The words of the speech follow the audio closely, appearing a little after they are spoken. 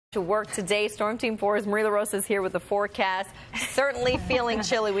To work today. Storm Team 4's LaRosa is here with the forecast. Certainly feeling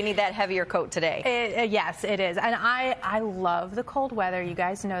chilly. We need that heavier coat today. Yes, it is. And I love the cold weather. You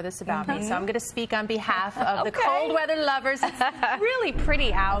guys know this about me, so I'm going to speak on behalf of the cold weather lovers. It's really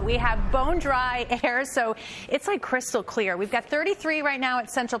pretty out. We have bone dry air, so it's like crystal clear. We've got 33 right now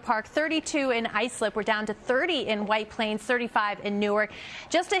at Central Park, 32 in Islip. We're down to 30 in White Plains, 35 in Newark.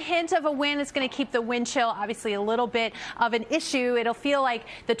 Just a hint of a wind is going to keep the wind chill obviously a little bit of an issue. It'll feel like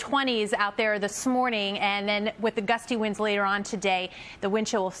the 20s out there this morning, and then with the gusty winds later on today, the wind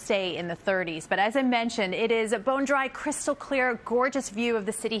chill will stay in the 30s. But as I mentioned, it is a bone dry, crystal clear, gorgeous view of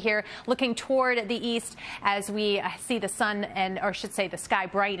the city here, looking toward the east as we see the sun, or I should say the sky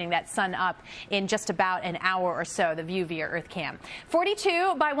brightening that sun up in just about an hour or so, the view via Earth Cam.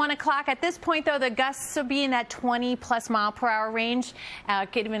 42 by 1 o'clock. At this point, though, the gusts will be in that 20+ mile/hour range,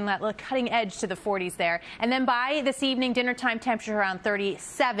 giving that little cutting edge to the 40s there. And then by this evening, dinner time temperature around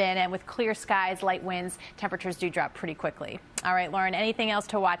 37, and with clear skies, light winds, temperatures do drop pretty quickly. All right, Lauren, anything else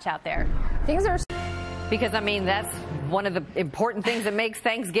to watch out there? Things are... Because, I mean, that's one of the important things that makes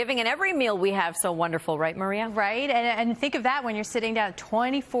Thanksgiving and every meal we have so wonderful, right, Maria? Right, and think of that when you're sitting down, a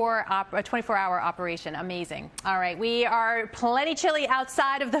 24-hour operation. Amazing. All right, we are plenty chilly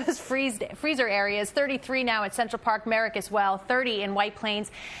outside of those freezer areas. 33 now at Central Park, Merrick as well, 30 in White Plains.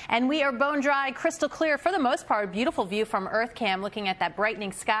 And we are bone dry, crystal clear for the most part. Beautiful view from Earth Cam, looking at that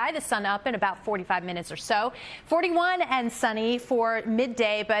brightening sky, the sun up in about 45 minutes or so. 41 and sunny for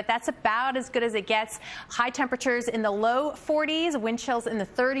midday, but that's about as good as it gets. High temperatures in the low 40s, wind chills in the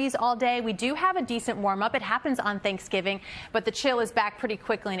 30s all day. We do have a decent warm up. It happens on Thanksgiving, but the chill is back pretty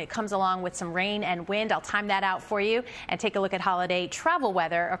quickly, and it comes along with some rain and wind. I'll time that out for you and take a look at holiday travel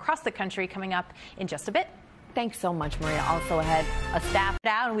weather across the country coming up in just a bit. Thanks so much, Maria. Also ahead, a staff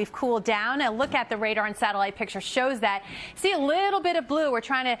out, and we've cooled down. A look at the radar and satellite picture shows that. See a little bit of blue. We're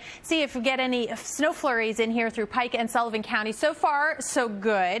trying to see if we get any snow flurries in here through Pike and Sullivan County. So far, so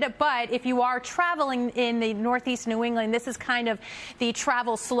good. But if you are traveling in the northeast New England, this is kind of the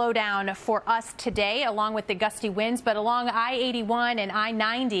travel slowdown for us today, along with the gusty winds. But along I-81 and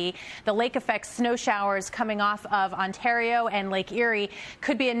I-90, the lake effect snow showers coming off of Ontario and Lake Erie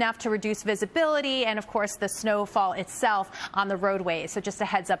could be enough to reduce visibility, and of course the snowfall itself on the roadways. So just a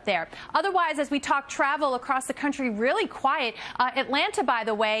heads up there. Otherwise, as we talk travel across the country, really quiet. Atlanta, by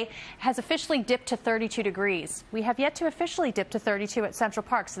the way, has officially dipped to 32 degrees. We have yet to officially dip to 32 at Central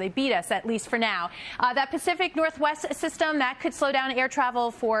Park, so they beat us, at least for now. That Pacific Northwest system, that could slow down air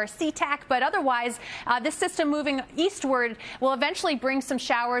travel for SeaTac, but otherwise, this system moving eastward will eventually bring some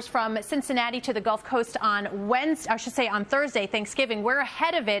showers from Cincinnati to the Gulf Coast on Wednesday, I should say on Thursday, Thanksgiving. We're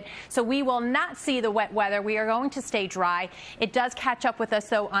ahead of it, so we will not see the wet weather. We are going to stay dry. It does catch up with us,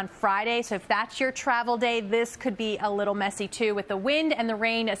 though, on Friday. So if that's your travel day, this could be a little messy, too, with the wind and the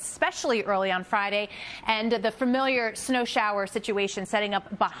rain, especially early on Friday, and the familiar snow shower situation setting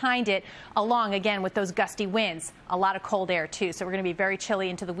up behind it, along, again, with those gusty winds. A lot of cold air, too. So we're going to be very chilly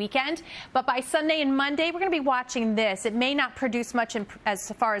into the weekend. But by Sunday and Monday, we're going to be watching this. It may not produce much as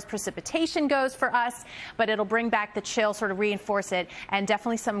far as precipitation goes for us, but it'll bring back the chill, sort of reinforce it, and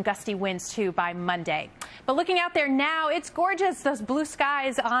definitely some gusty winds, too, by Monday. But looking out there now, it's gorgeous. Those blue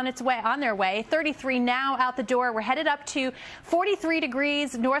skies on their way. 33 now out the door. We're headed up to 43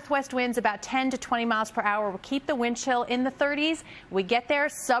 degrees. Northwest winds about 10 to 20 miles per hour. We'll keep the wind chill in the 30s. We get there,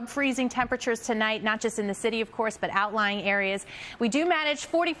 sub-freezing temperatures tonight, not just in the city, of course, but outlying areas. We do manage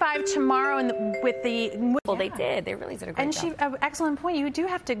 45 tomorrow with the... Well, they did. They really did a great job. And excellent point. You do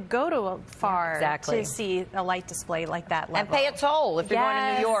have to go to far to see a light display like that level. And pay a toll if you're going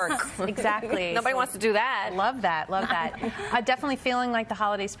to New York. Exactly. Nobody wants to do that. Love that. Love that. Definitely feeling like the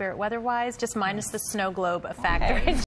holiday spirit weather-wise, just minus the snow globe factor.